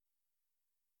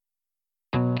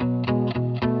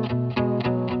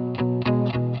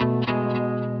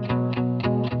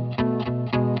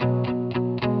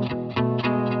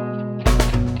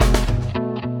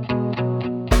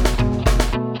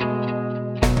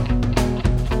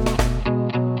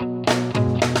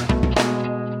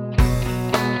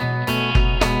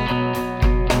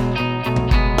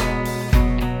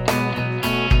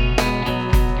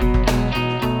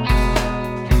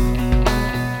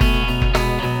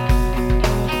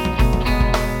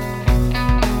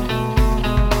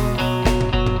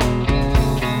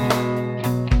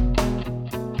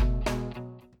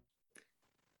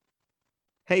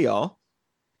Hey, y'all.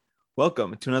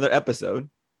 Welcome to another episode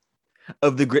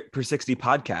of the Grit Per 60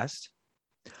 podcast,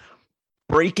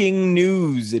 breaking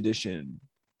news edition.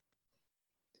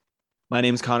 My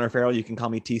name is Connor Farrell. You can call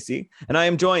me TC. And I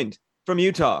am joined from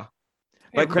Utah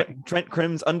by Trent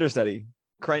Crim's understudy.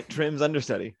 Trim's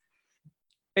understudy.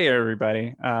 Hey,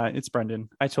 everybody. It's Brendan.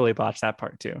 I totally botched that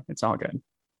part, too. It's all good.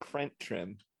 Crent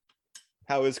Trim.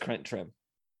 How is Crent Trim?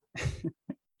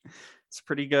 It's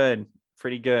pretty good.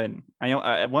 Pretty good. I know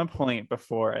at one point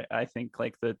before, I think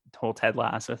like the whole Ted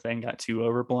Lasso thing got too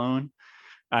overblown.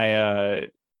 I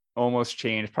almost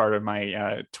changed part of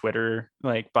my Twitter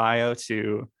like bio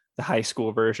to the high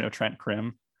school version of Trent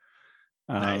Crim.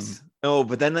 Nice. Oh,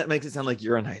 but then that makes it sound like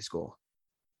you're in high school.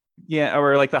 Yeah,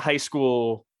 or like the high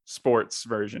school sports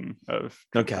version of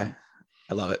Okay.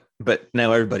 I love it. But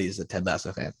now everybody is a Ted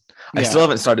Lasso fan. I still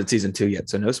haven't started season 2 yet,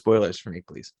 so no spoilers for me,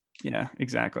 please. Yeah,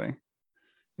 exactly.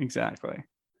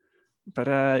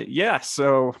 But yeah,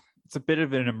 so it's a bit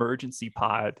of an emergency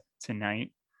pod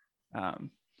tonight.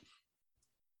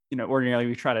 Ordinarily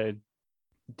we try to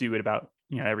do it about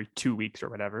every 2 weeks or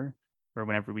whatever, or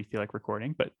whenever we feel like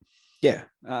recording. But yeah,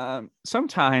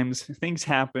 sometimes things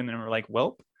happen and we're like,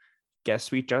 well,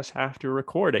 guess we just have to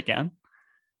record again.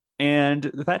 And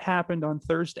that happened on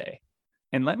Thursday.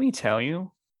 And let me tell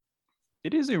you,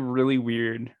 it is a really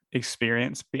weird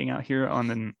experience being out here on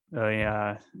the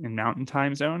in mountain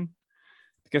time zone,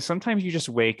 because sometimes you just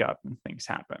wake up and things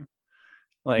happen.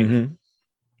 Like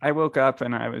I woke up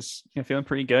and I was feeling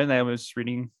pretty good. And I was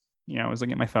reading, I was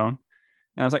looking at my phone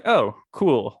and I was like, oh,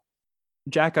 cool.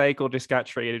 Jack Eichel just got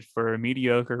traded for a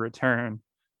mediocre return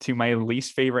to my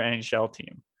least favorite NHL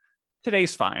team.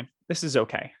 Today's fine. This is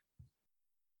okay.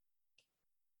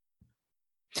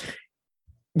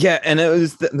 Yeah, and it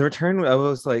was the return. I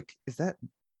was like, is that?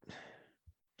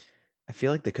 I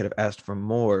feel like they could have asked for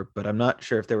more, but I'm not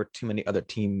sure if there were too many other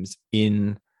teams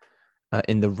in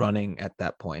the running at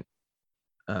that point.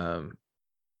 Yeah.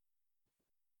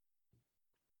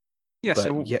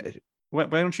 So yeah, why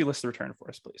don't you list the return for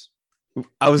us, please?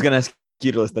 I was going to ask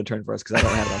you to list the return for us because I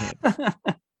don't have it on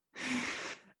hand.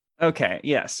 Okay.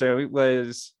 Yeah. So it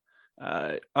was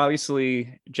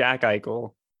obviously Jack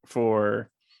Eichel for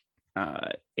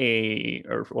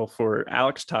for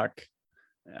Alex Tuch,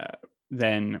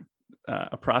 then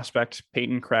a prospect,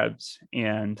 Peyton Krebs,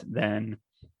 and then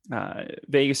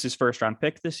Vegas's first round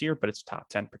pick this year, but it's top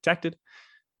 10 protected.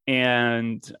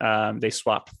 And they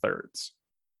swapped thirds.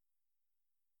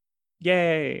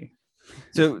 Yay.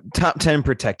 So top 10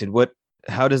 protected.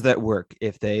 How does that work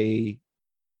if their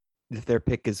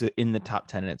pick is in the top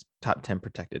 10 and it's top 10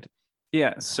 protected?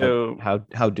 Yeah. So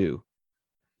how do?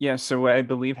 Yeah. So what I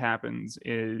believe happens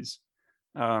is,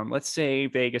 let's say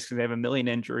Vegas, because they have a million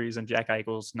injuries and Jack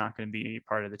Eichel's not going to be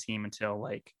part of the team until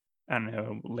like, I don't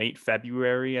know, late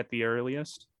February at the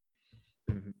earliest.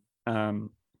 Mm-hmm.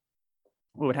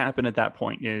 What would happen at that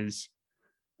point is,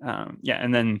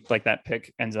 and then like that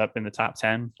pick ends up in the top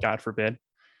 10, God forbid.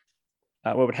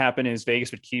 What would happen is Vegas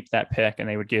would keep that pick and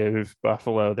they would give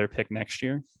Buffalo their pick next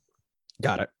year.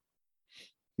 Got it.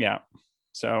 Yeah.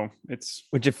 So it's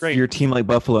if great. Your team like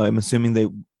Buffalo, I'm assuming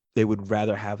they would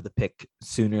rather have the pick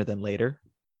sooner than later.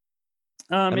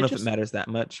 I don't know if it matters that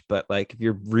much, but like if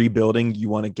you're rebuilding, you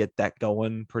want to get that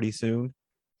going pretty soon.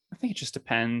 I think it just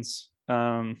depends.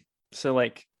 So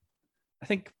like, I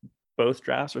think both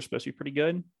drafts are supposed to be pretty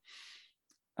good.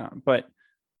 But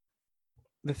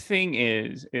the thing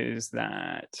is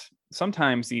that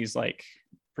sometimes these like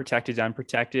protected,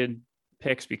 unprotected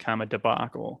picks become a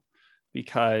debacle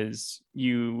because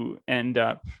you end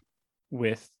up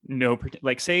with no,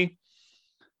 like say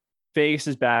Vegas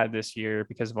is bad this year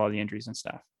because of all the injuries and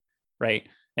stuff, right?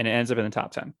 And it ends up in the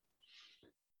top 10.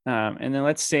 And then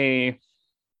let's say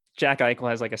Jack Eichel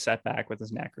has like a setback with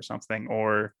his neck or something,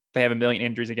 or they have a million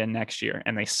injuries again next year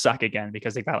and they suck again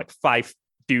because they've got like 5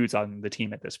 dudes on the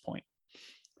team at this point.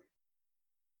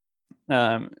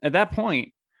 At that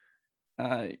point,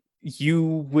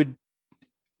 you wouldn't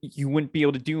be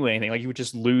able to do anything. Like you would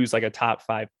just lose like a top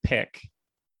 5 pick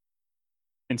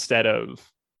instead of,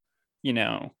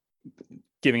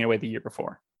 giving it away the year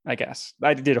before. I guess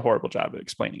I did a horrible job of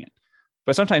explaining it,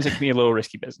 but sometimes it can be a little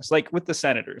risky business. Like with the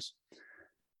Senators,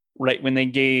 right? When they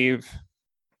gave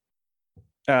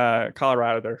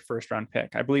Colorado their first round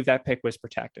pick, I believe that pick was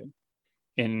protected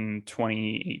in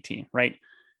 2018, right?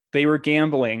 They were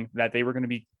gambling that they were going to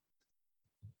be,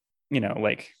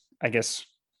 like, I guess,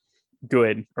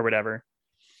 good or whatever.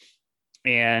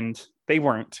 And they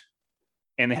weren't.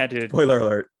 And they had to... Spoiler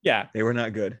alert. Yeah. They were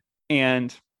not good.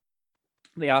 And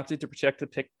they opted to protect the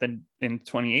pick in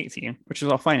 2018, which was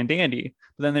all fine and dandy.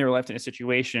 But then they were left in a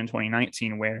situation in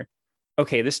 2019 where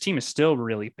okay, this team is still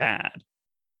really bad,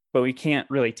 but we can't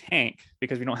really tank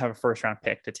because we don't have a first round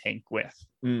pick to tank with.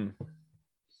 Mm.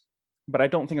 But I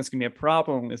don't think it's going to be a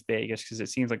problem with Vegas because it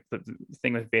seems like the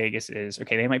thing with Vegas is,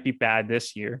 okay, they might be bad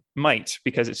this year,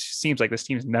 because it seems like this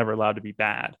team is never allowed to be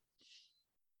bad.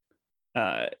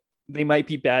 They might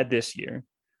be bad this year,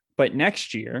 but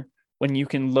next year, when you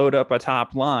can load up a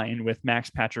top line with Max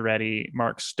Pacioretty,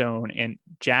 Mark Stone, and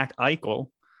Jack Eichel,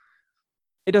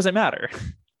 it doesn't matter.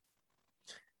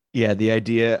 Yeah, the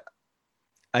idea,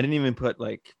 I didn't even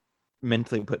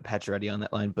mentally put Pacioretty on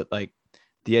that line, but like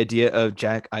the idea of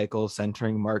Jack Eichel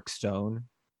centering Mark Stone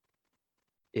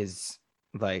is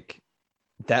like,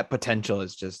 that potential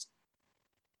is just,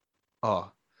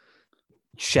 oh,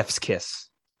 chef's kiss.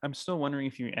 I'm still wondering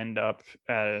if you end up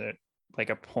at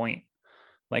like a point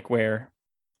like where,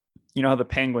 how the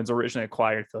Penguins originally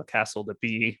acquired Phil Kessel to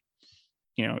be,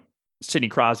 Sidney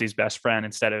Crosby's best friend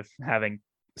instead of having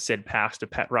Sid pass to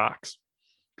Pet Rocks.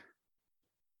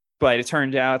 But it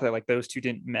turned out that like those two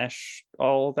didn't mesh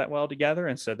all that well together,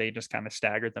 and so they just kind of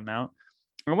staggered them out.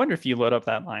 I wonder if you load up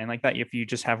that line like that, if you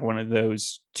just have one of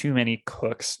those too many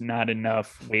cooks, not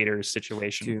enough waiters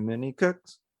situation. Too many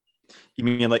cooks. You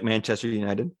mean like Manchester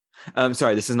United?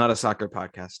 Sorry, this is not a soccer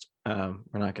podcast.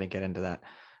 We're not going to get into that.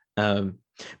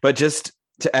 But just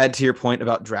to add to your point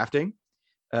about drafting,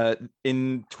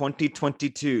 in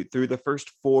 2022, through the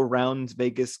first 4 rounds,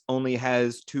 Vegas only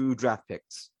has 2 draft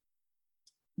picks.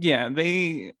 Yeah,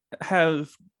 they have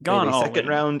gone all second in.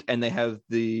 round, and they have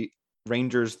the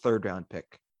Rangers 3rd round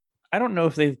pick. I don't know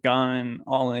if they've gone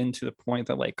all in to the point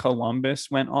that like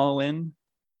Columbus went all in,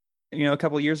 a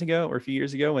couple of years ago or a few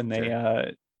years ago when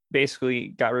they basically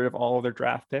got rid of all of their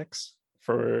draft picks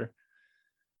for,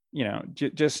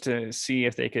 just to see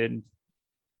if they could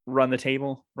run the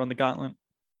table, run the gauntlet.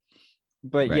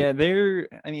 But right. Yeah, their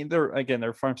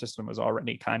farm system was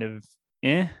already kind of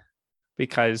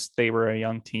because they were a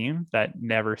young team that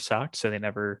never sucked. So they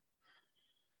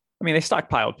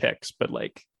stockpiled picks, but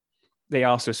like they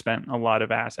also spent a lot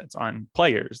of assets on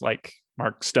players like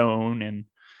Mark Stone and,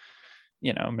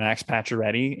 Max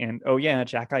Pacioretty and,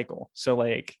 Jack Eichel. So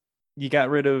like you got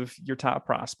rid of your top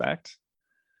prospect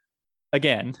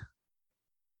again.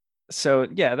 So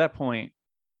yeah, at that point,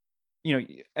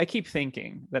 I keep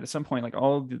thinking that at some point, like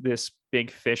all this big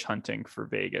fish hunting for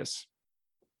Vegas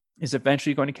is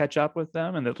eventually going to catch up with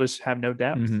them and they'll just have no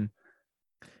depth. Mm-hmm.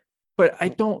 But I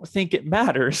don't think it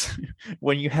matters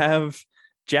when you have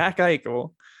Jack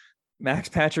Eichel, Max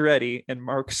Pacioretty, and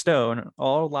Mark Stone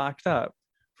all locked up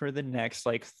for the next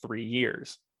like 3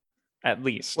 years, at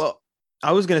least. Well,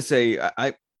 I was gonna say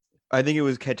I think it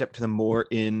was catch up to them more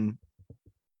in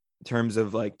terms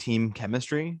of like team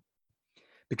chemistry,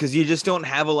 because you just don't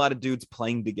have a lot of dudes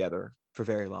playing together for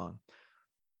very long.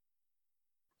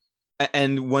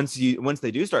 And once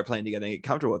they do start playing together and get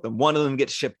comfortable with them, one of them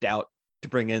gets shipped out to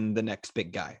bring in the next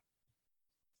big guy.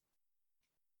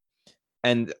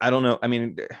 And I don't know. I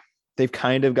mean, they've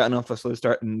kind of gotten off a slow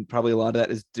start, and probably a lot of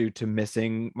that is due to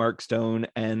missing Mark Stone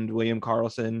and William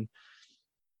Karlsson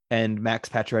and Max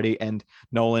Pacioretty and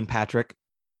Nolan Patrick.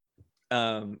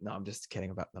 No, I'm just kidding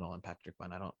about the Nolan Patrick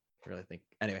one. I don't really think.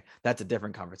 Anyway, that's a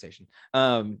different conversation.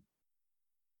 But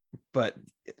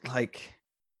like,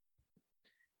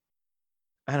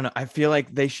 I don't know. I feel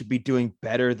like they should be doing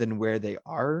better than where they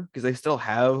are, because they still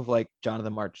have like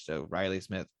Jonathan Marchessault, Riley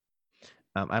Smith.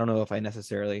 I don't know if I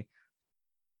necessarily.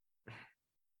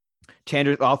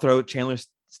 I'll throw Chandler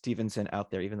Stevenson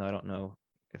out there, even though I don't know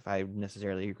if I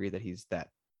necessarily agree that he's that,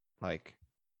 like,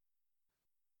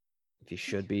 if he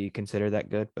should be considered that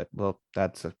good. But well, I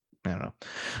don't know.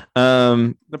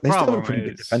 The they problem still have a pretty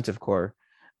good defensive core.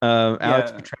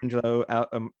 Alex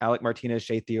Pietrangelo, Alec Martinez,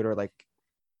 Shea Theodore, like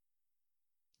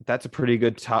that's a pretty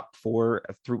good top 4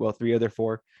 through 3 other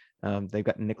 4. They've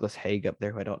got Nicholas Hague up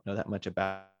there, who I don't know that much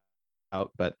about,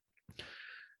 but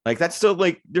like that's still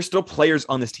like there's still players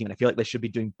on this team, and I feel like they should be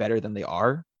doing better than they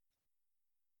are,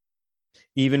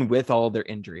 even with all their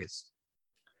injuries.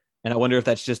 And I wonder if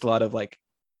that's just a lot of like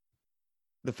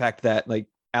the fact that like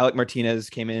Alec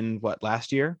Martinez came in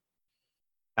last year,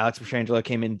 Alex Pietrangelo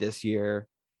came in this year.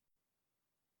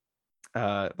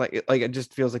 Like it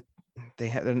just feels like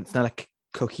it's not a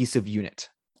cohesive unit.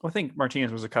 Well, I think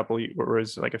Martinez was like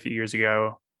a few years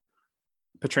ago.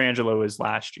 Pietrangelo was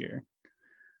last year.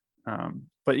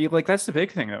 But like that's the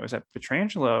big thing though, is that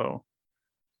Pietrangelo,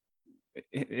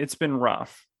 it's been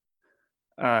rough.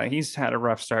 He's had a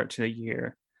rough start to the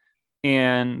year,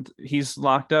 and he's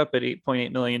locked up at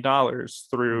 $8.8 million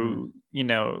through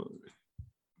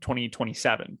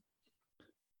 2027.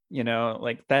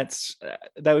 Like that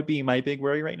would be my big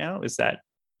worry right now, is that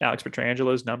Alex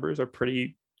Pietrangelo's numbers are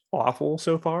pretty awful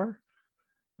so far.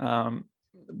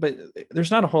 But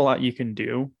there's not a whole lot you can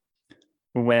do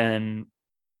when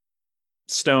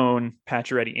Stone,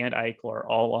 Pacioretty, and Eichel are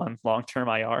all on long-term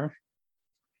IR.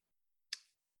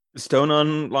 Stone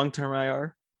on long-term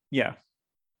IR. Yeah.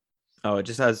 Oh, it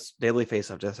just has Daily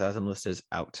Faceoff just has him listed as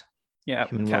out. Yeah.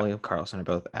 Him and William Karlsson are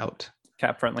both out.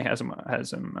 Cap Friendly has him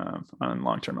on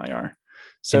long-term IR.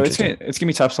 So it's gonna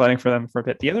be tough sledding for them for a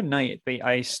bit. The other night they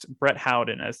iced Brett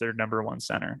Howden as their number one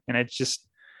center, and it's just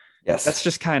that's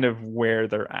just kind of where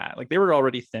they're at. Like they were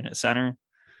already thin at center.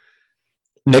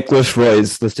 Nicholas Roy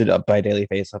is listed up by Daily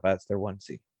Faceoff as their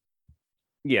 1C.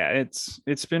 Yeah,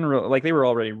 it's been real. Like they were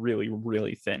already really,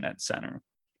 really thin at center.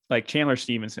 Like Chandler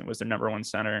Stevenson was their number one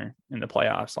center in the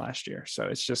playoffs last year. So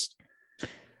it's just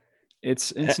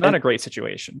it's not a great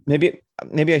situation. Maybe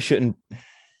I shouldn't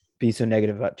be so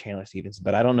negative about Chandler Stevenson,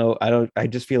 but I don't know. I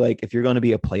just feel like if you're going to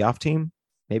be a playoff team,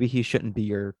 maybe he shouldn't be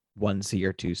your 1C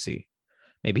or 2C.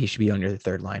 Maybe he should be on your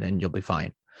third line and you'll be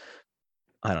fine.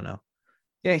 I don't know.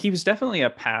 Yeah, he was definitely a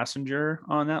passenger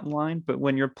on that line, but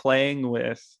when you're playing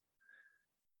with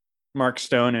Mark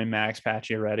Stone and Max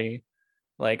Pacioretty,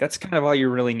 like that's kind of all you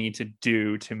really need to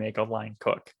do to make a line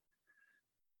cook.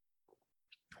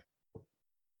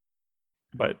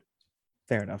 But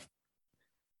fair enough.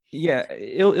 Yeah,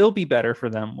 it'll be better for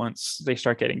them once they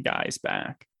start getting guys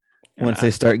back. Once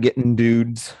they start getting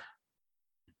dudes.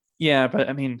 Yeah, but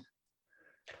I mean,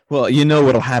 well, you know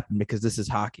what'll happen because this is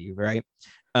hockey, right?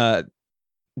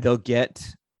 They'll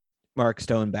get Mark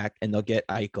Stone back and they'll get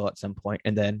Eichel at some point,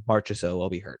 and then Marchessault will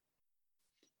be hurt.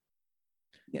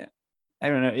 Yeah, I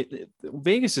don't know.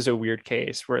 Vegas is a weird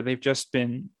case where they've just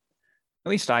been, at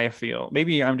least I feel,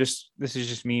 maybe this is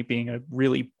just me being a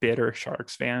really bitter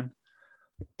Sharks fan,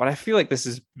 but I feel like this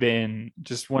has been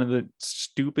just one of the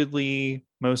stupidly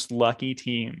most lucky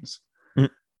teams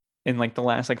in like the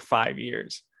last like 5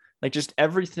 years. Like just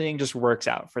everything just works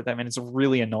out for them, and it's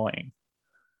really annoying.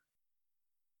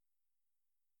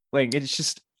 Like it's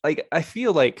just like I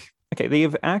feel like okay, they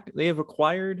have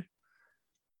acquired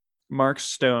Mark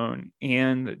Stone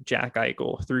and Jack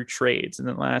Eichel through trades in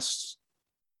the last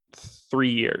 3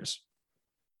 years.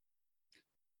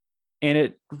 And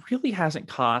it really hasn't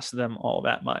cost them all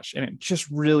that much. And it just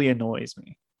really annoys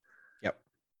me. Yep.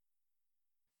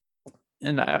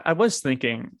 And I was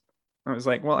thinking, I was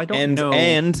like, well, I don't know.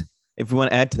 And if we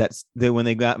want to add to that, when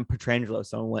they got Pietrangelo,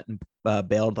 someone went and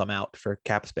bailed them out for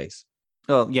cap space.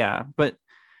 Well, yeah, but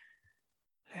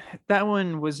that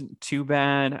one wasn't too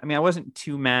bad. I mean, I wasn't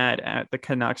too mad at the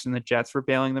Canucks and the Jets for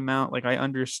bailing them out. Like I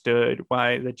understood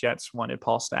why the Jets wanted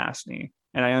Paul Stastny,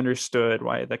 and I understood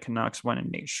why the Canucks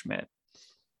wanted Nate Schmidt.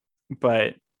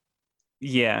 But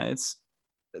yeah,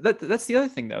 that's the other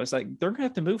thing though. Is like they're gonna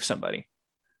have to move somebody.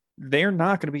 They're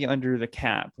not going to be under the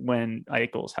cap when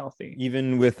Eichel's healthy,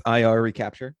 even with IR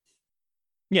recapture.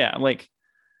 Yeah, like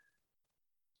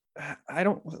I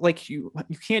don't like you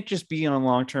can't just be on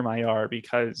long-term IR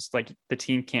because like the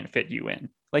team can't fit you in.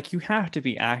 Like you have to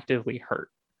be actively hurt.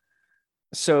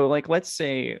 So like let's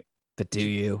say, but do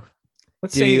you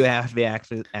have to be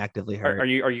actively hurt? Are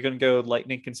you going to go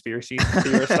lightning conspiracy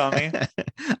theorist on me?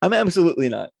 I'm absolutely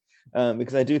not,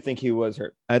 because I do think he was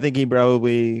hurt. I think he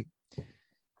probably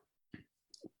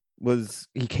was.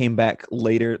 He came back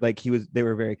later. Like they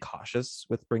were very cautious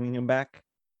with bringing him back.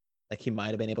 Like he might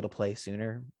have been able to play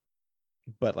sooner.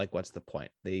 But like, what's the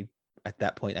point? At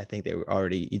that point, I think they were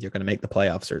already either going to make the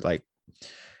playoffs or like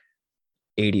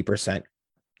 80%,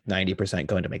 90%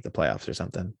 going to make the playoffs or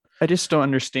something. I just don't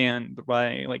understand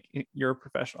why, like, you're a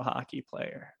professional hockey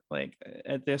player. Like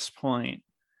at this point,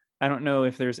 I don't know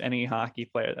if there's any hockey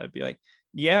player that would be like,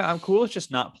 yeah, I'm cool with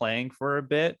just not playing for a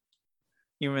bit,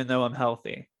 even though I'm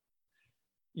healthy.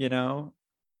 You know,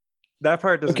 that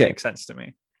part doesn't make sense to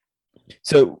me.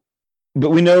 So, but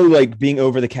we know like being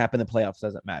over the cap in the playoffs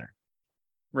doesn't matter.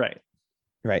 Right.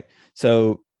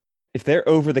 So if they're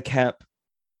over the cap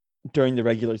during the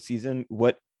regular season,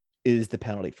 what is the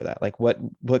penalty for that? Like what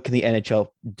can the NHL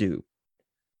do?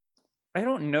 I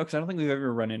don't know, because I don't think we've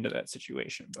ever run into that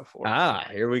situation before.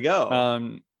 Here we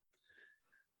go.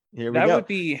 That'd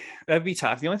be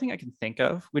tough. The only thing I can think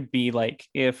of would be like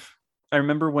if I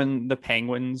remember when the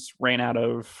Penguins ran out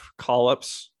of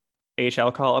call-ups,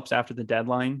 AHL call-ups after the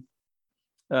deadline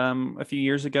a few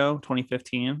years ago,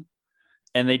 2015,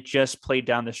 and they just played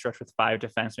down the stretch with 5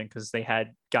 defensemen because they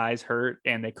had guys hurt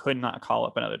and they could not call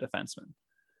up another defenseman.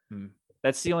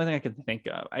 That's the only thing I can think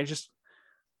of. I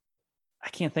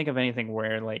can't think of anything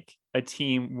where like a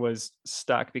team was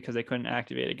stuck because they couldn't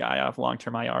activate a guy off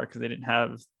long-term IR because they didn't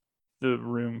have the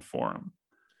room for him.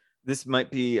 This might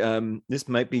be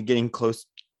getting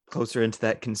closer into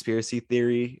that conspiracy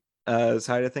theory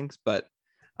side of things, but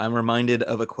I'm reminded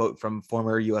of a quote from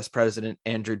former U.S. President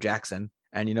Andrew Jackson.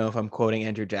 And if I'm quoting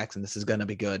Andrew Jackson, this is going to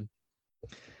be good.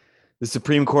 The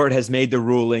Supreme Court has made the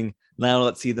ruling. Now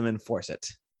let's see them enforce it.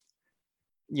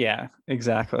 Yeah,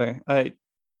 exactly.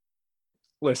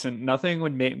 Listen, nothing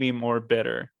would make me more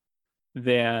bitter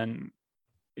than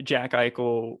Jack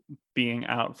Eichel being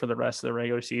out for the rest of the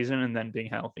regular season and then being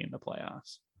healthy in the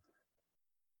playoffs.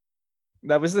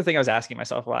 That was the thing I was asking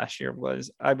myself last year.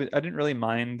 Was I didn't really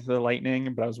mind the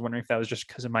Lightning, but I was wondering if that was just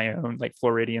because of my own like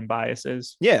Floridian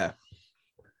biases. Yeah.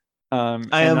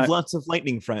 I have I, lots of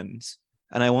Lightning friends,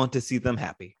 and I want to see them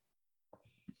happy.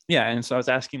 Yeah, and so I was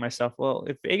asking myself, well,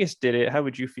 if Vegas did it, how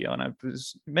would you feel? And I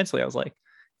was like,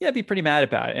 yeah, I'd be pretty mad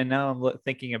about it. And now I'm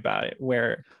thinking about it,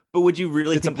 where but would you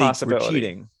really it's think a possibility. They were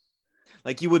cheating?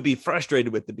 Like, you would be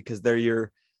frustrated with it because they're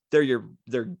your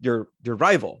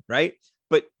rival, right?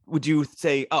 But would you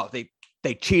say, oh, they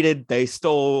cheated, they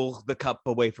stole the cup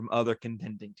away from other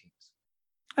contending teams?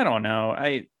 I don't know.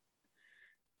 I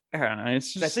don't know.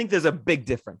 It's just, I think there's a big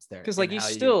difference there because like you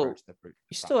still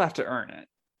have to earn it.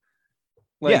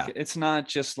 Like, yeah, it's not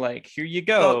just like, here you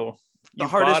go. The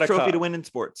hardest trophy to win in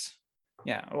sports.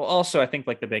 Yeah. Well, also, I think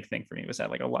like the big thing for me was that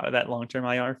like a lot of that long-term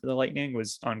IR for the Lightning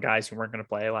was on guys who weren't going to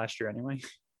play last year anyway.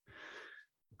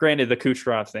 Granted, the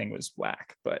Kucherov thing was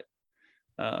whack, but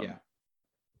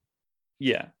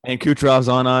yeah. And Kucherov's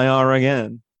on IR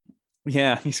again.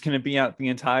 Yeah, he's going to be out the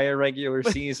entire regular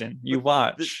season. You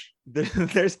watch.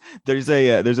 There's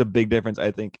a big difference,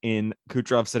 I think, in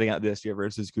Kucherov sitting out this year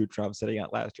versus Kucherov sitting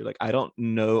out last year. Like, I don't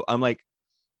know. I'm like,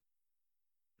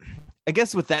 I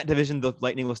guess with that division, the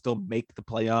Lightning will still make the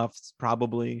playoffs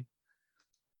probably,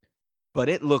 but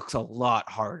it looks a lot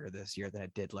harder this year than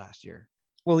it did last year.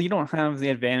 Well, you don't have the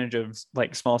advantage of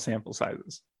like small sample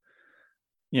sizes.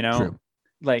 True.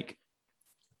 Like,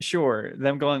 sure,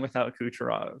 them going without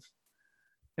Kucherov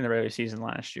in the regular season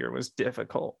last year was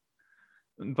difficult,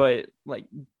 but like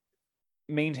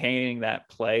maintaining that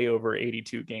play over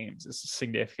 82 games is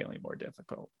significantly more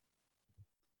difficult.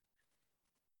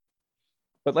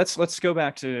 But let's go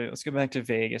back to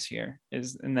Vegas here.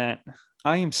 Is in that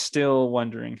I am still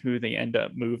wondering who they end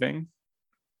up moving.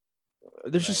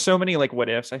 There's just so many like what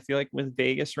ifs, I feel like, with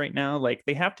Vegas right now. Like,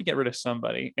 they have to get rid of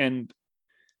somebody. And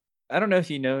I don't know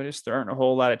if you noticed, there aren't a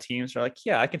whole lot of teams that are like,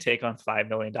 yeah, I can take on $5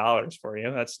 million for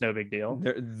you. That's no big deal.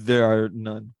 There are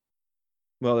none.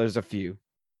 Well, there's a few.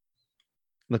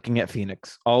 Looking at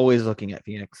Phoenix. Always looking at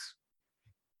Phoenix.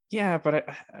 Yeah, but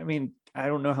I mean, I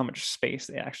don't know how much space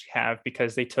they actually have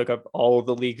because they took up all of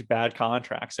the league's bad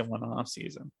contracts in one off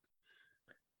season.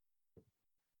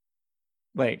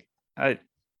 Like, I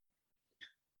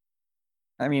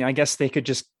mean, I guess they could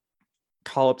just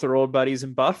call up their old buddies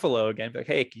in Buffalo again. Like,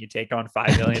 hey, can you take on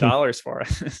 $5 million for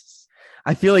us?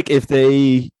 I feel like if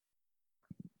that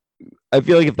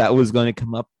was going to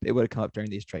come up, it would have come up during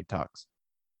these trade talks.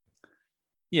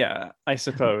 Yeah, I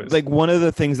suppose. Like, one of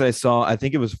the things that I saw, I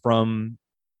think it was from,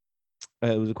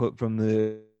 it was a quote from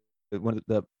one of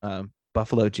the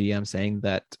Buffalo GM saying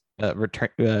that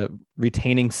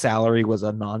retaining salary was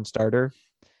a non-starter.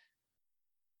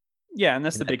 Yeah, and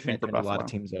that's the big thing for Buffalo. A lot of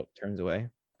teams turns away.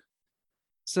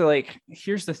 So, like,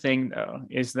 here's the thing, though,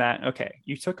 is that, okay,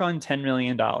 you took on $10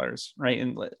 million, right?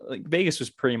 And like Vegas was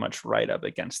pretty much right up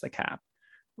against the cap,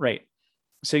 right?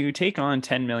 So you take on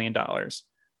 $10 million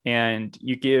and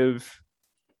you give,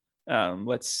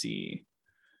 let's see,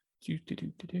 give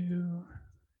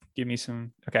me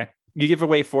some, okay. You give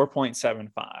away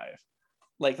 4.75.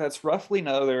 Like, that's roughly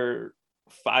another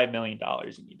 $5 million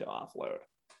you need to offload,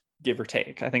 give or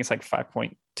take. I think it's like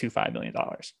 $5.25 million.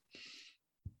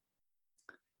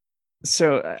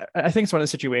 So I think it's one of the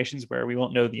situations where we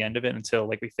won't know the end of it until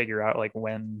like we figure out like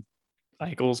when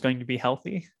Eichel is going to be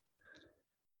healthy.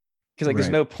 Because like, there's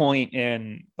no point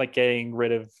in like getting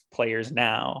rid of players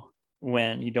now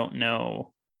when you don't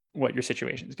know what your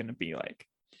situation is going to be like.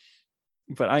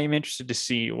 But I am interested to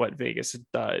see what Vegas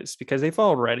does, because they've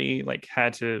already like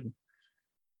had to,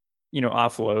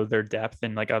 offload their depth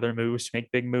and like other moves to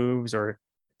make big moves or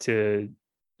to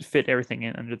fit everything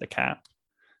in under the cap.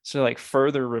 So like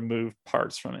further removed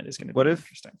parts from it is going to be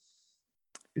interesting.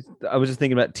 I was just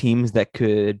thinking about teams that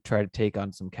could try to take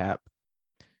on some cap.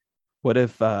 What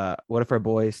if our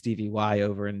boy Stevie Y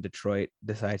over in Detroit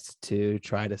decides to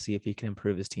try to see if he can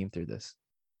improve his team through this?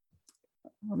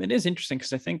 It is interesting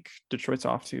because I think Detroit's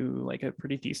off to like a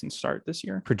pretty decent start this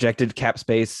year. Projected cap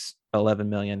space, $11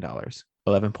 million,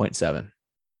 11.7,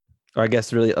 or I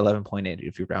guess really 11.8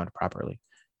 if you round properly.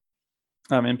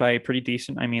 And by pretty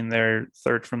decent, I mean they're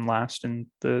third from last in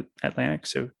the Atlantic,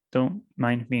 so don't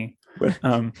mind me.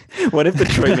 What if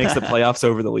Detroit makes the playoffs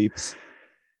over the Leafs?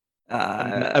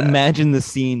 Imagine the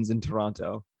scenes in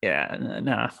Toronto. Yeah,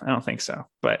 no, I don't think so.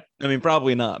 But I mean,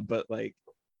 probably not, but like,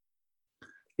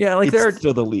 yeah, like it's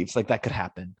still the Leafs. Like that could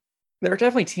happen. there are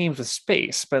definitely teams with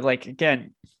space, but like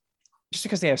again, just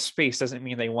because they have space doesn't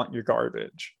mean they want your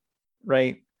garbage,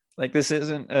 right? Like this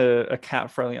isn't a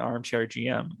cap friendly armchair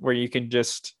GM where you can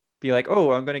just be like,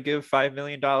 oh, I'm going to give $5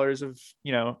 million of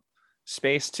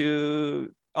space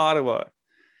to Ottawa.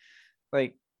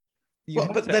 Like you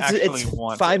have But to that's actually it's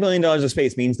want $5 it. million of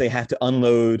space means they have to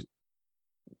unload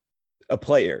a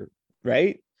player,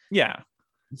 right? Yeah,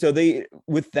 So they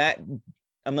with that,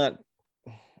 I'm not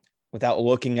without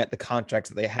looking at the contracts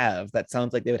that they have. That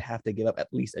sounds like they would have to give up at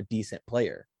least a decent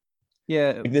player.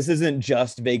 yeah, Like, this isn't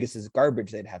just Vegas's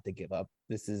garbage they'd have to give up.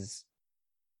 This is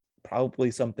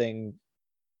probably something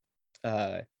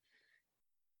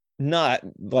not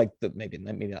like the maybe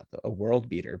not a world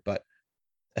beater, but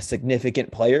a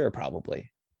significant player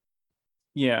probably.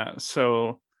 yeah.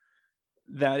 So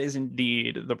that is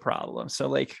indeed the problem. So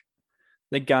like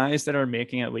the guys that are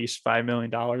making at least $5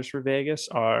 million for Vegas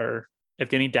are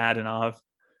Evgeny Dadonov,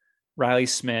 Riley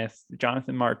Smith,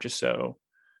 Jonathan Marchessault,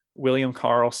 William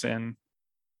Karlsson.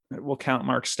 We'll count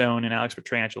Mark Stone and Alex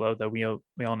Pietrangelo, though we all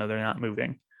know they're not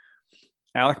moving.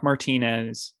 Alec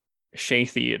Martinez, Shea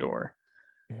Theodore,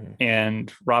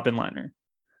 and Robin Leonard,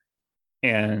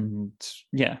 and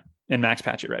yeah, and Max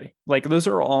Pacioretty. Like those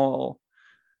are all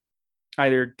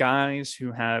either guys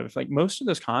who have like most of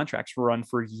those contracts run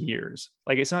for years.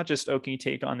 Like it's not just okay,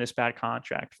 take on this bad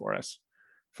contract for us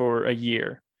for a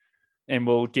year, and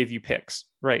we'll give you picks,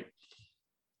 right?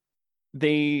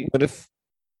 They What if?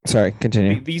 Sorry,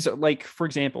 continue. these are like, for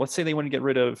example, let's say they want to get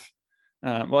rid of,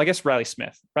 well, I guess Riley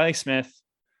Smith. Riley Smith,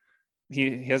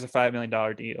 he has a $5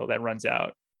 million deal that runs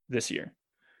out this year.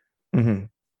 Mm-hmm.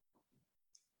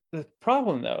 The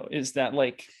problem though is that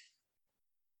like,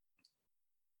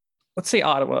 let's say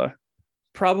Ottawa,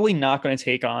 probably not going to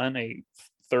take on a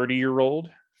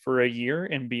 30-year-old for a year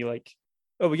and be like,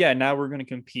 oh yeah, now we're going to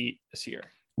compete this year.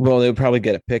 Well, they would probably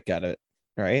get a pick out of it,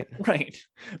 right? Right.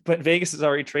 But Vegas has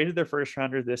already traded their first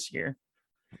rounder this year.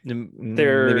 Maybe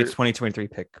it's 2023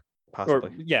 pick, possibly.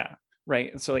 Or, yeah,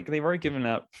 right. So like they've already given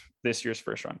up this year's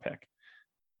first round pick,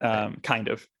 kind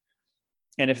of.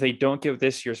 And if they don't give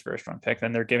this year's first round pick,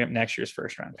 then they're giving up next year's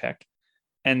first round pick.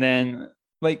 And then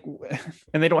like,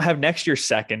 and they don't have next year's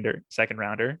second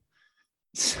rounder.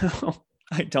 So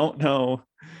I don't know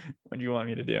what you want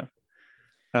me to do.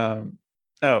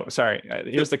 Oh, sorry.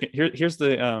 Here's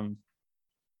the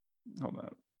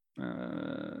hold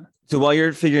on. So while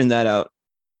you're figuring that out,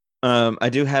 I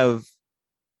do have.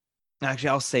 Actually,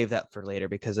 I'll save that for later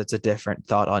because it's a different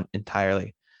thought on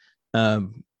entirely.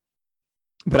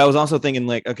 But I was also thinking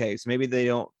like, okay, so maybe they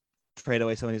don't trade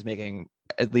away someone who's making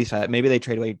at least maybe they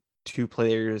trade away two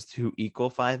players who equal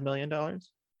 $5 million.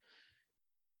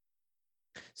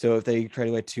 So if they trade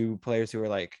away two players who are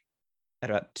like at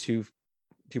about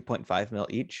 2.5 mil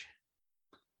each.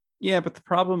 Yeah, but the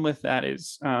problem with that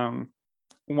is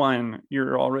one,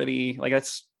 you're already like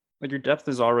that's like your depth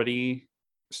is already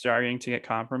starting to get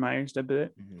compromised a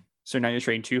bit. Mm-hmm. So now you're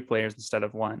trading two players instead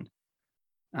of one.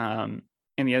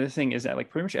 And the other thing is that like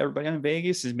pretty much everybody on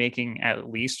Vegas is making at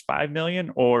least 5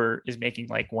 million or is making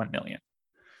like 1 million.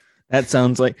 That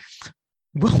sounds like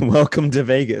welcome to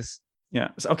Vegas. Yeah.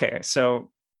 Okay. So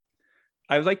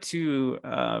I would like to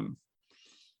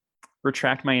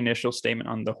retract my initial statement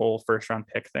on the whole first round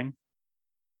pick thing.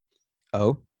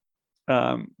 Oh.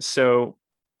 So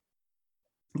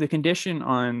the condition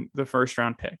on the first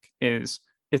round pick is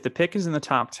if the pick is in the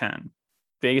top 10,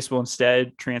 Vegas will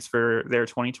instead transfer their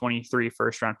 2023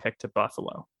 first round pick to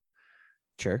Buffalo.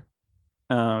 Sure.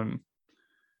 And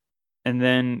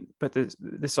then, but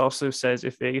this also says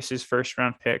if Vegas's first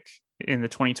round pick in the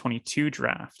 2022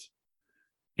 draft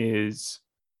is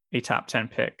a top 10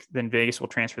 pick, then Vegas will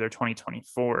transfer their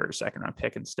 2024 second round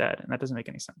pick instead. And that doesn't make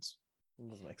any sense. It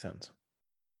doesn't make sense.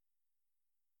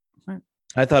 Right.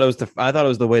 I thought it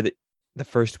was the way that the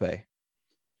first way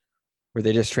where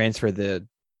they just transfer the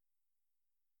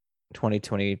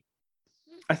 2020.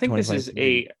 I think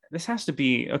this has to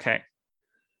be okay.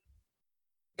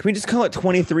 Can we just call it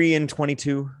 23 and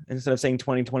 22 instead of saying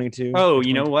 2022? Oh,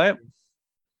 you know what?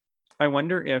 I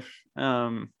wonder if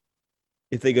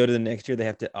they go to the next year, they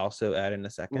have to also add in a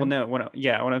second. Well, no,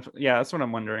 that's what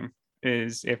I'm wondering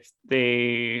is if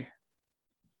they.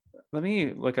 Let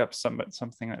me look up something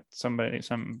that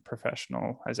some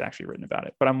professional has actually written about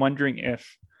it. But I'm wondering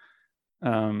if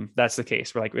that's the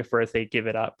case, where like if they give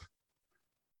it up,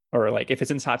 or like if it's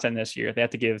in top 10 this year, they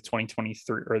have to give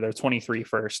 2023 or their 23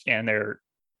 first and their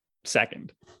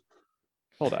second.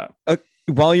 Hold up.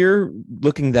 While you're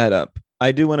looking that up,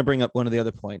 I do want to bring up one of the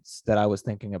other points that I was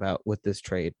thinking about with this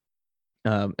trade.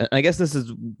 And I guess this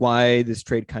is why this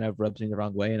trade kind of rubs me the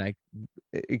wrong way. And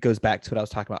it goes back to what I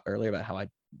was talking about earlier about how I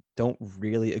don't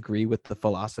really agree with the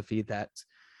philosophy that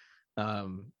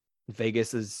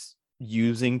Vegas is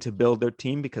using to build their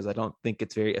team, because I don't think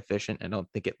it's very efficient. I don't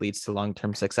think it leads to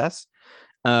long-term success.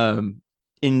 In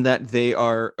that they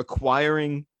are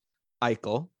acquiring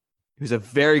Eichel, who's a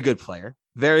very good player,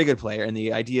 and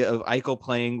the idea of Eichel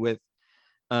playing with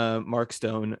Mark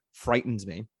Stone frightens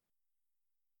me.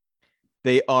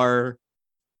 They are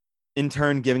in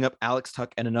turn giving up Alex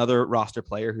Tuch and another roster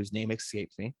player whose name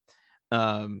escapes me.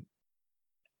 And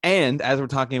as we're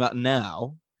talking about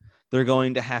now, they're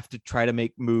going to have to try to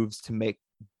make moves to make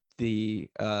the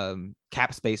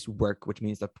cap space work, which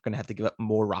means they're going to have to give up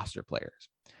more roster players,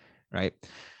 right?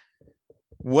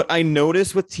 What I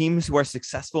notice with teams who are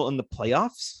successful in the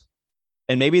playoffs,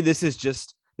 and maybe this is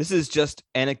just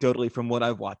anecdotally from what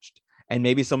I've watched, and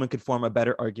maybe someone could form a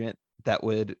better argument that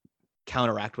would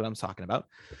counteract what I'm talking about,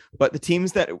 but the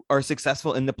teams that are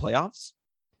successful in the playoffs,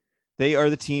 they are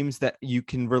the teams that you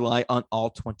can rely on all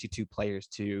 22 players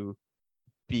to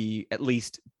be at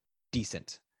least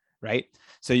decent, right?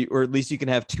 So or at least you can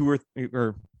have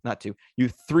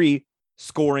three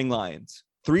scoring lines,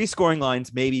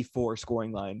 maybe four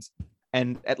scoring lines,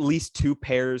 and at least two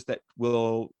pairs that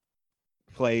will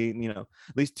play, at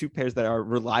least two pairs that are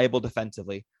reliable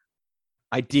defensively,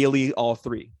 ideally all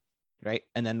three, right?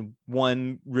 And then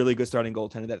one really good starting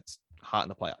goaltender that's hot in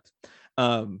the playoffs.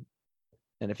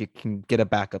 And if you can get a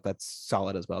backup that's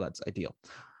solid as well, that's ideal.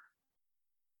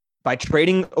 By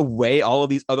trading away all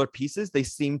of these other pieces, they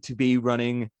seem to be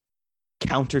running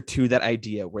counter to that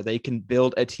idea where they can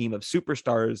build a team of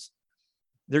superstars.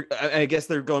 I guess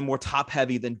they're going more top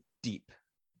heavy than deep,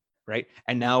 right?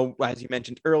 And now, as you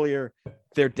mentioned earlier,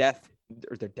 their depth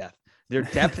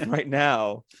right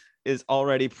now is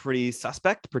already pretty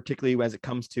suspect, particularly as it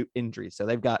comes to injuries. So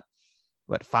they've got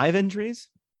 5 injuries?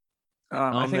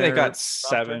 I think they got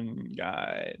 7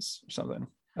 guys or something.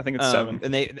 I think it's 7.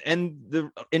 And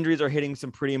the injuries are hitting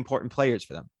some pretty important players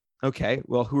for them. Okay,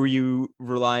 well, who are you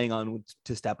relying on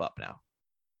to step up now?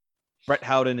 Brett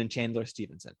Howden and Chandler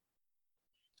Stevenson.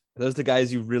 Are those the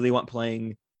guys you really want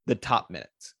playing the top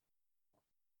minutes?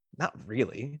 Not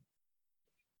really.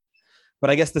 But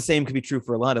I guess the same could be true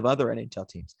for a lot of other NHL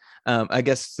teams. I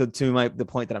guess so. The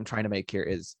point that I'm trying to make here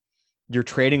is you're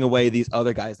trading away these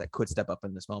other guys that could step up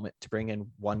in this moment to bring in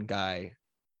one guy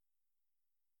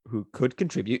who could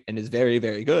contribute and is very,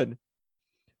 very good,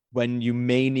 when you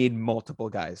may need multiple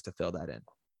guys to fill that in.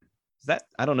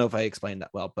 I don't know if I explained that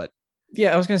well, but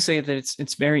yeah, I was going to say that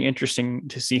it's very interesting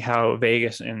to see how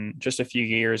Vegas in just a few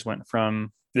years went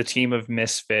from the team of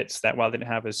misfits that, while they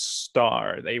didn't have a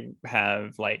star, they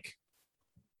have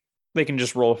they can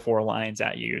just roll 4 lines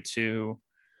at you, to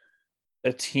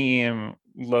a team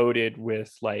loaded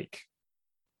with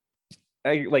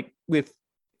with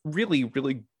really,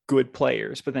 really good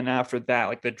players. But then after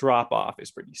that, the drop off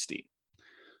is pretty steep.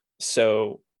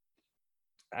 So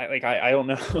I don't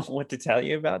know what to tell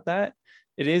you about that.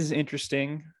 It is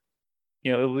interesting.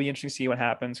 It'll be interesting to see what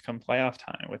happens come playoff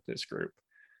time with this group.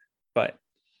 But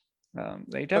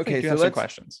they definitely do have some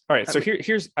questions. All right, so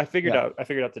here's I figured out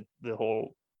the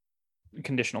whole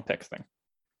conditional pick thing.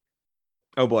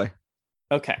 Oh boy.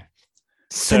 Okay.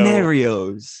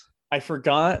 Scenarios. I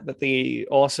forgot that they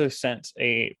also sent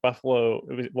a Buffalo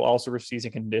will also receive a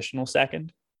conditional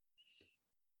second.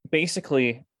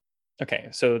 Basically, okay,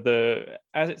 so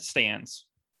as it stands,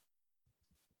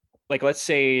 let's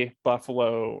say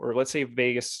Buffalo, or let's say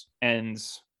Vegas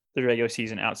ends the regular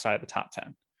season outside the top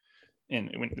 10, and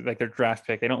when their draft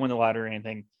pick, they don't win the lottery or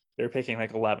anything, they're picking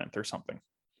 11th or something.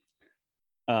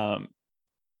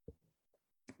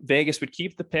 Vegas would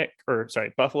keep the pick,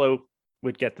 Buffalo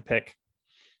would get the pick,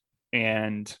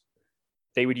 and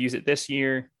they would use it this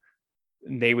year.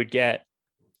 And they would get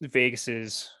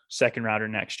Vegas's second rounder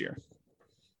next year.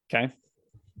 Okay.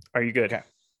 Are you good? Okay.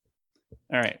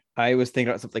 All right. I was thinking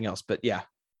about something else, but yeah.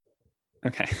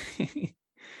 Okay.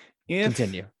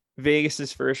 Continue.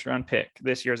 Vegas's first round pick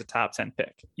this year is a top 10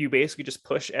 pick, you basically just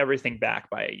push everything back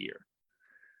by a year.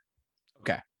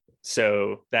 Okay.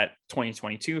 So that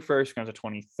 2022 first becomes a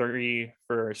 23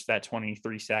 first, that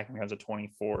 23 second becomes a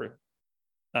 24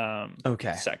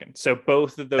 second. So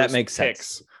both of those picks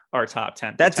sense. Are top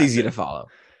 10. That's protected. Easy to follow.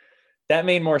 That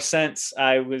made more sense.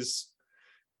 I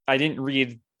didn't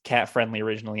read Cat Friendly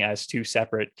originally as 2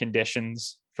 separate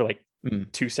conditions for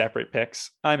 2 separate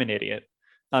picks. I'm an idiot.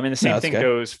 And the same thing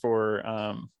goes for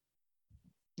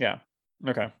yeah.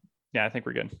 Okay. Yeah, I think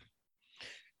we're good.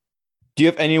 Do you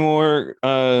have any more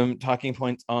talking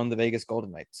points on the Vegas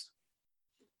Golden Knights?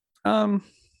 Um,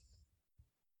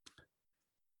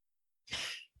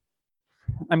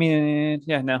 I mean,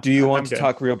 yeah, no, Do you I'm want to good.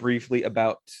 talk real briefly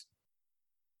about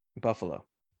Buffalo?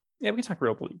 Yeah, we can talk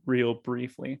real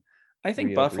briefly. I think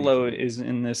Real Buffalo briefly. is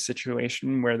in this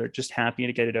situation where they're just happy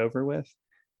to get it over with.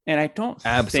 And I don't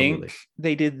think Absolutely.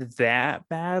 they did that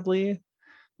badly.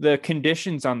 The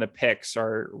conditions on the picks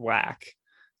are whack.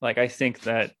 Like I think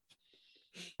that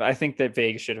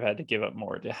Vegas should have had to give up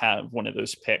more to have one of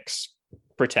those picks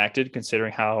protected,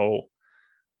 considering how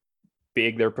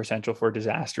big their potential for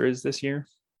disaster is this year.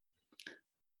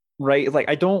 Right? Like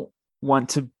I don't want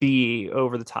to be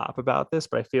over the top about this,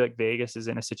 but I feel like Vegas is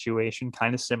in a situation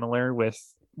kind of similar with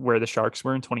where the Sharks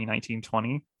were in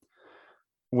 2019-20,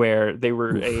 where they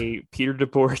were Oof. a Peter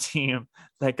DeBoer team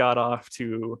that got off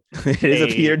to It is a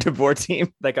Peter a DeBoer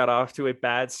team.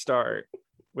 bad start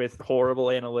with horrible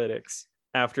analytics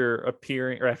after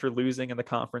appearing or after losing in the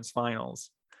conference finals,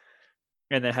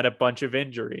 and then had a bunch of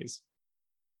injuries.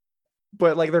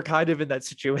 But like they're kind of in that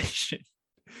situation.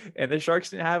 And the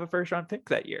Sharks didn't have a first round pick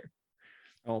that year.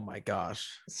 Oh my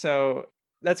gosh. So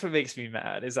that's what makes me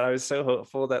mad is I was so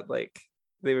hopeful that like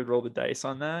they would roll the dice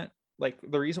on that. Like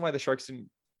the reason why the Sharks didn't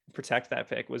protect that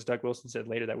pick was Doug Wilson said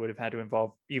later that would have had to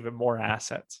involve even more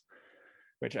assets,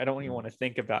 which I don't even want to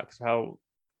think about because how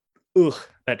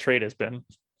that trade has been.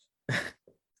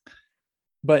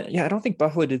 But yeah, I don't think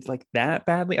Buffalo did like that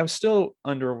badly. I was still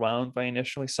underwhelmed when I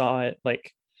initially saw it.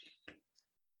 Like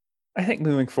I think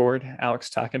moving forward, Alex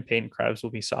Tuck and Peyton Krebs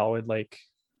will be solid, like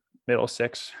middle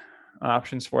six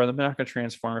options for them. They're not going to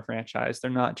transform a franchise.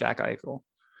 They're not Jack Eichel.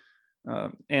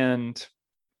 And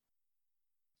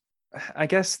I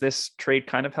guess this trade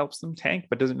kind of helps them tank,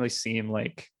 but doesn't really seem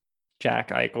like Jack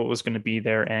Eichel was going to be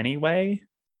there anyway.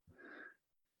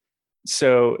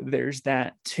 So there's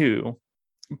that too.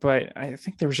 But I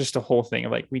think there was just a whole thing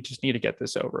of like, we just need to get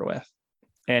this over with.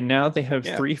 And now they have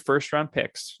Yeah. 3 first round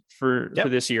picks for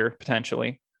this year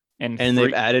potentially. And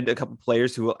they've added a couple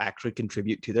players who will actually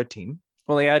contribute to their team.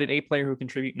 Well, they added a player who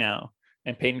contribute now,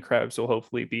 and Peyton Krebs will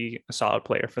hopefully be a solid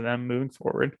player for them moving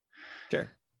forward.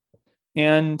 Sure.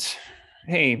 And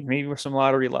hey, maybe with some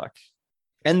lottery luck.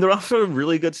 And they're off to a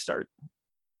really good start.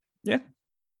 Yeah.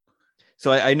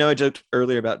 So I know I joked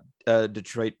earlier about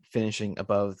Detroit finishing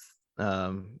above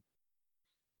the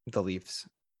Leafs.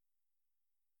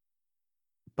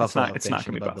 Buffalo it's not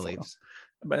going to be Buffalo. The Leafs.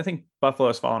 But I think Buffalo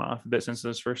has fallen off a bit since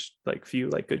those first like few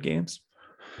like good games.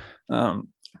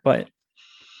 But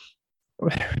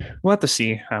we'll have to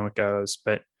see how it goes.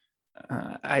 But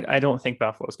I don't think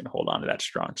Buffalo is going to hold on to that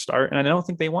strong start, and I don't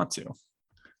think they want to.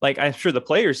 Like I'm sure the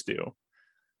players do,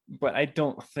 but I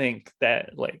don't think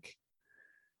that like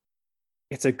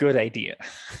it's a good idea.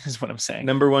 Is what I'm saying.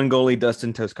 Number 1 goalie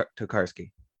Dustin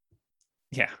Tokarski.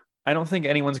 Yeah, I don't think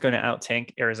anyone's going to out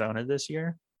tank Arizona this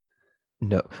year.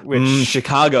 No,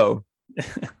 Chicago.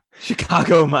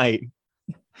 Chicago might.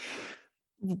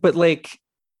 But like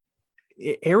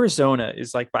Arizona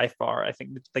is like by far, I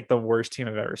think, like the worst team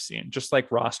I've ever seen, just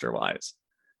like roster wise.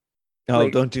 Oh,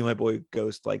 like, don't do my boy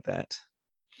Ghost like that.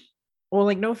 Well,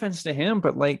 like no offense to him,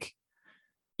 but like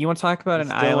you want to talk about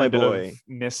an island of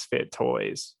misfit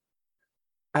toys.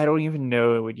 I don't even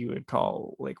know what you would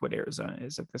call like what Arizona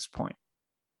is at this point.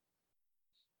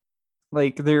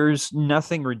 Like there's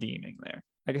nothing redeeming there.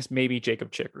 I guess maybe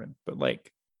Jacob Chychrun, but like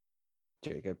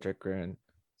Jacob Chychrun.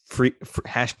 Free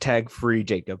hashtag free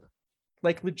Jacob.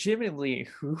 Like legitimately,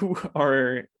 who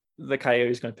are the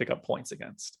Coyotes going to pick up points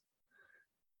against?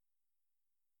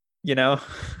 You know,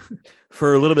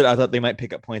 for a little bit, I thought they might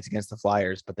pick up points against the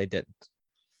Flyers, but they didn't.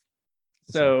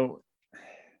 So,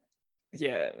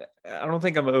 yeah, I don't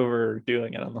think I'm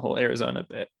overdoing it on the whole Arizona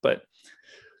bit, but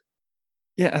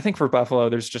yeah, I think for Buffalo,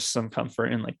 there's just some comfort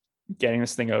in like getting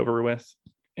this thing over with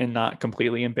and not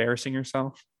completely embarrassing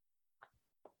yourself.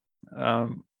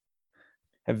 Have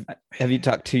you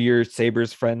talked to your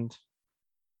Sabres friend?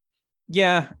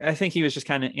 Yeah, I think he was just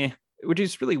kind of which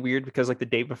is really weird because like the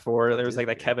day before there was like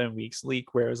that Kevin Weeks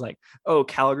leak where it was like, oh,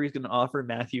 Calgary's going to offer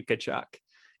Matthew Tkachuk.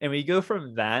 And we go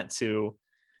from that to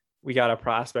we got a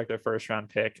prospect, a first round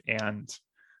pick, and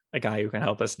a guy who can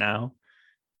help us now.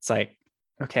 It's like,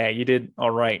 okay, you did all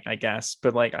right, I guess.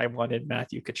 But like I wanted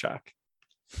Matthew Tkachuk.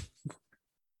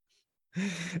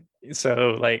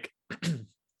 So like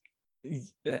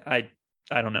I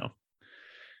don't know.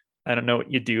 I don't know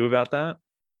what you do about that.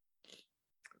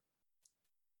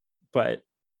 But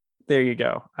there you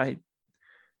go.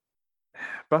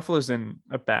 Buffalo's in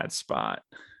a bad spot,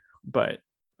 but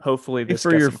hopefully this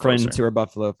for your friends who are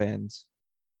Buffalo fans,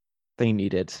 they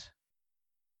need it.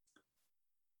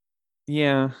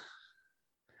 Yeah.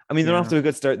 I mean, they're off to a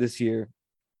good start this year,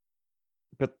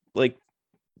 but like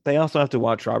they also have to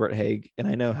watch Robert Haig, and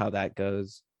I know how that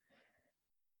goes.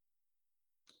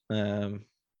 Um,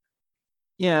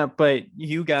 Yeah, but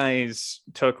you guys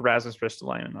took Rasmus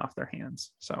Ristolainen off their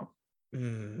hands, so.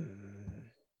 mm,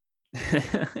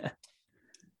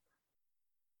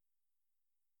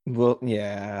 well,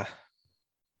 yeah,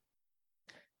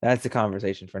 that's a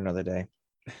conversation for another day.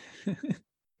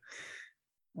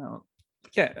 Well,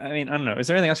 yeah, I mean, I don't know. Is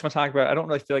there anything else you want to talk about? I don't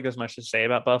really feel like there's much to say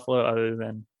about Buffalo other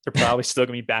than they're probably still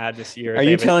going to be bad this year. Are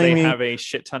you telling me? They have a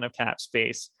shit ton of cap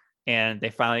space, and they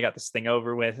finally got this thing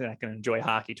over with, and I can enjoy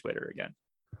hockey Twitter again.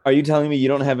 Are you telling me you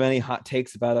don't have any hot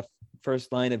takes about a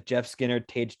first line of Jeff Skinner,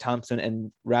 Tage Thompson,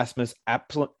 and Rasmus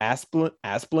Asplund?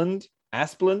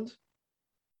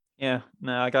 Yeah,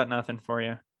 no, I got nothing for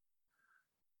you.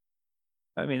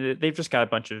 I mean, they've just got a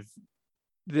bunch of,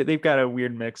 they've got a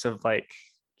weird mix of like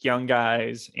young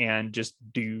guys and just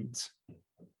dudes.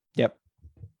 Yep.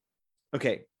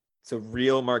 Okay, so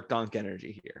real Mark Donk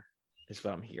energy here is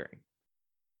what I'm hearing.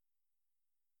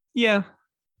 Yeah.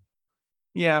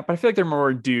 Yeah, but I feel like they're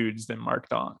more dudes than Mark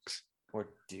Donks. Or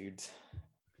dudes.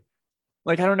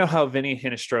 Like, I don't know how Vinny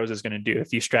Hinostroza is going to do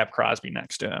if you strap Crosby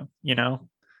next to him, you know?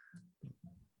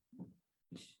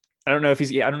 I don't know if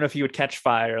he would catch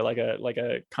fire like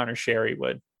a Connor Sherry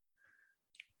would.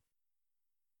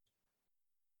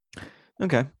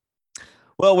 Okay.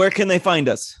 Well, where can they find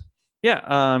us?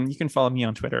 Yeah, you can follow me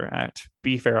on Twitter at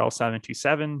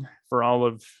bfarrell727 for all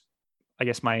of, I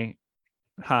guess, my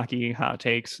hockey hot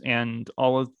takes and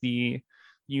all of the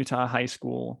Utah high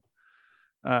school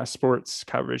sports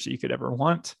coverage that you could ever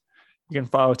want. You can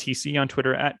follow TC on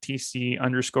Twitter at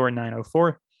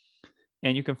TC_904.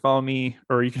 And you can follow me,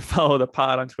 or you can follow the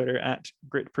pod on Twitter at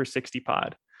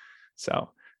GritPer60pod.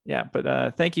 So yeah,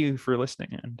 but thank you for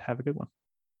listening and have a good one.